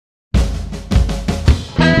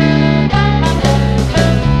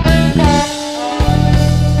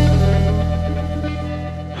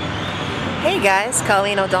guys,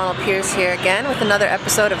 Colleen O'Donnell Pierce here again with another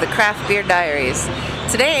episode of the Craft Beer Diaries.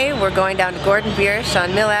 Today we're going down to Gordon Biersch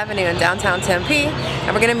on Mill Avenue in downtown Tempe,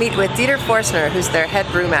 and we're going to meet with Dieter Foerstner, who's their head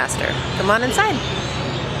brewmaster. Come on inside.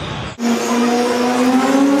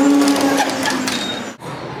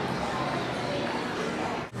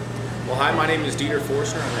 Well, hi, my name is Dieter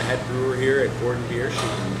Foerstner. I'm the head brewer here at Gordon Biersch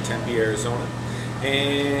in Tempe, Arizona,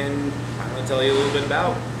 and I'm going to tell you a little bit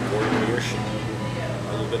about Gordon Biersch,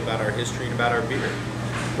 a little bit about our history and about our beer.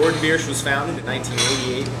 Gordon Biersch was founded in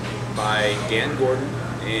 1988 by Dan Gordon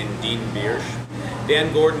and Dean Biersch.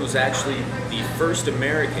 Dan Gordon was actually the first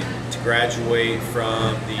American to graduate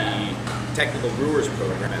from the Technical Brewers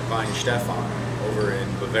program at Weinstefan over in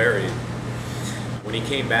Bavaria. When he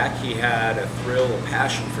came back, he had a thrill, a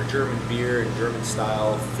passion for German beer and German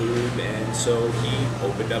style food, and so he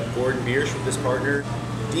opened up Gordon Biersch with his partner,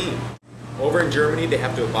 Dean. Over in Germany, they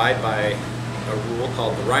have to abide by a rule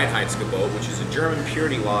called the Reinheitsgebot, which is a German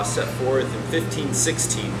purity law set forth in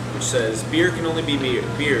 1516, which says beer can only be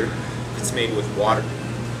beer if it's made with water,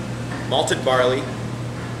 malted barley,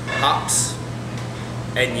 hops,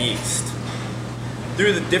 and yeast.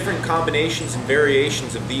 Through the different combinations and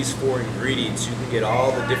variations of these four ingredients, you can get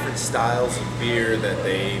all the different styles of beer that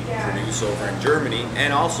they produce over in Germany,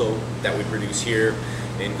 and also that we produce here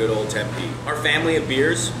in good old Tempe. Our family of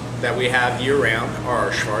beers that we have year-round are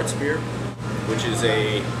our Schwarzbier, which is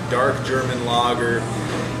a dark German lager.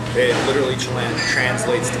 It literally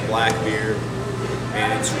translates to black beer,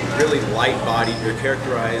 and it's really light-bodied. They're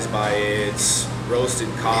characterized by its roasted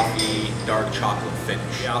coffee, dark chocolate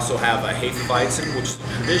finish. We also have a Hefeweizen, which is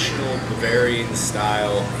a traditional Bavarian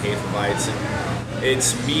style Hefeweizen.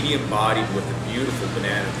 It's medium bodied with a beautiful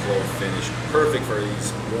banana clove finish, perfect for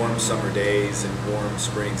these warm summer days and warm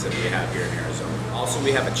springs that we have here in Arizona. Also,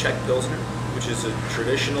 we have a Czech Pilsner, which is a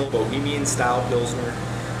traditional Bohemian style Pilsner,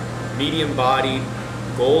 medium bodied,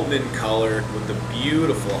 golden in color with a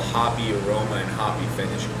beautiful hoppy aroma and hoppy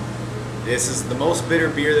finish. This is the most bitter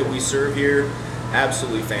beer that we serve here.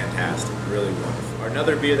 Absolutely fantastic, really wonderful.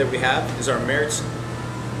 Another beer that we have is our Märzen.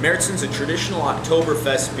 Märzen's a traditional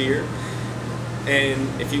Oktoberfest beer,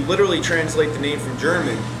 and if you literally translate the name from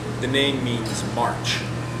German, the name means March.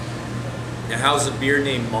 Now, how's a beer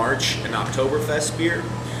named March an Oktoberfest beer?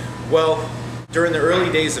 Well, during the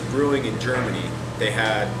early days of brewing in Germany, they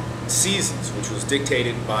had seasons, which was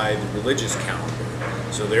dictated by the religious calendar.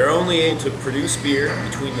 So they're only able to produce beer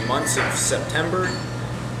between the months of September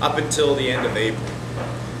up until the end of April.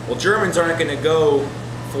 Well, Germans aren't going to go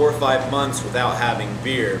 4 or 5 months without having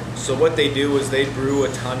beer. So what they do is they brew a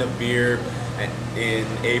ton of beer in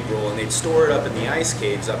April, and they'd store it up in the ice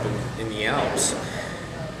caves up in the Alps.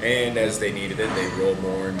 And as they needed it, they rolled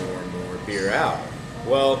more and more and more beer out.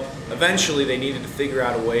 Well, eventually they needed to figure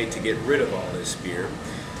out a way to get rid of all this beer.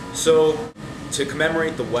 So to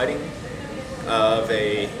commemorate the wedding of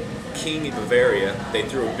a king in Bavaria, they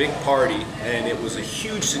threw a big party, and it was a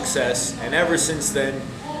huge success, and ever since then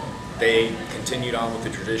they continued on with the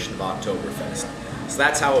tradition of Oktoberfest. So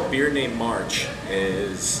that's how a beer named March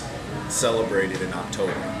is celebrated in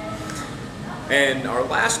October. And our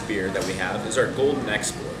last beer that we have is our Golden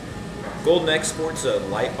Export. Golden Export's a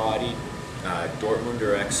light-bodied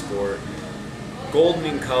Dortmunder export, golden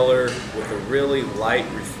in color with a really light,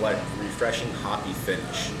 refreshing hoppy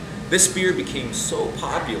finish. This beer became so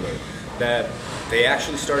popular that they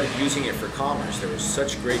actually started using it for commerce. There was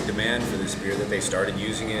such great demand for this beer that they started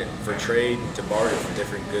using it for trade to barter for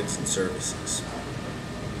different goods and services.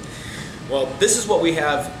 Well, this is what we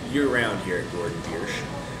have year-round here at Gordon Biersch.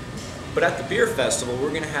 But at the beer festival, we're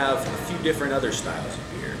going to have a few different other styles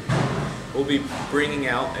of beer. We'll be bringing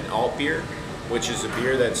out an alt beer, which is a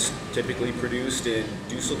beer that's typically produced in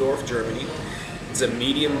Dusseldorf, Germany. It's a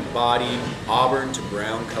medium-bodied, auburn to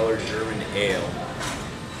brown-colored German ale,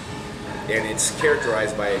 and it's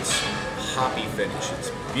characterized by its hoppy finish.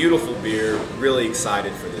 It's beautiful beer. Really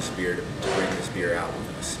excited for this beer to bring this beer out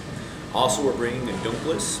with us. Also, we're bringing a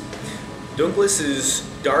Dunkles. Dunkles is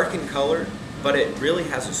dark in color, but it really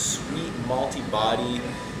has a sweet, malty body,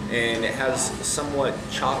 and it has a somewhat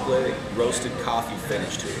chocolate, roasted coffee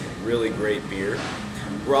finish to it. Really great beer.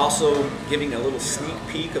 We're also giving a little sneak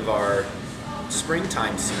peek of our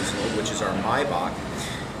springtime seasonal, which is our Maibach,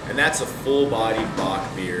 and that's a full-bodied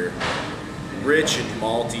Bock beer, rich and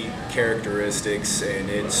malty characteristics, and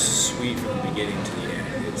it's sweet from the beginning to the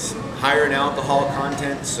end. It's higher in alcohol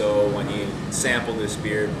content, so when you sample this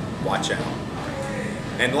beer, watch out.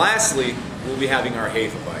 And lastly, we'll be having our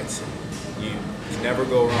Hefeweizen. You can never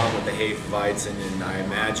go wrong with the Hefeweizen, and I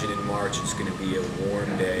imagine in March it's going to be a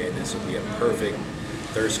warm day, and this will be a perfect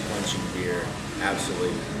thirst-quenching beer,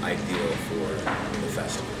 absolutely ideal for the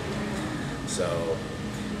festival. So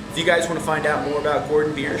if you guys want to find out more about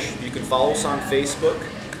Gordon Biersch, you can follow us on Facebook,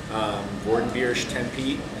 Gordon Biersch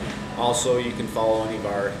Tempe. Also, you can follow any of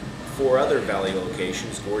our 4 other Valley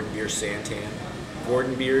locations, Gordon Biersch Santan,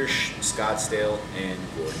 Gordon Biersch Scottsdale, and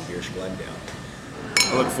Gordon Biersch Glendale.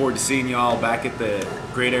 I look forward to seeing you all back at the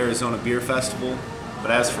Great Arizona Beer Festival,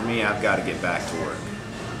 but as for me, I've got to get back to work.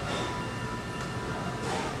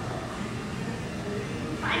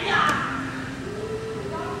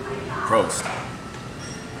 Prost.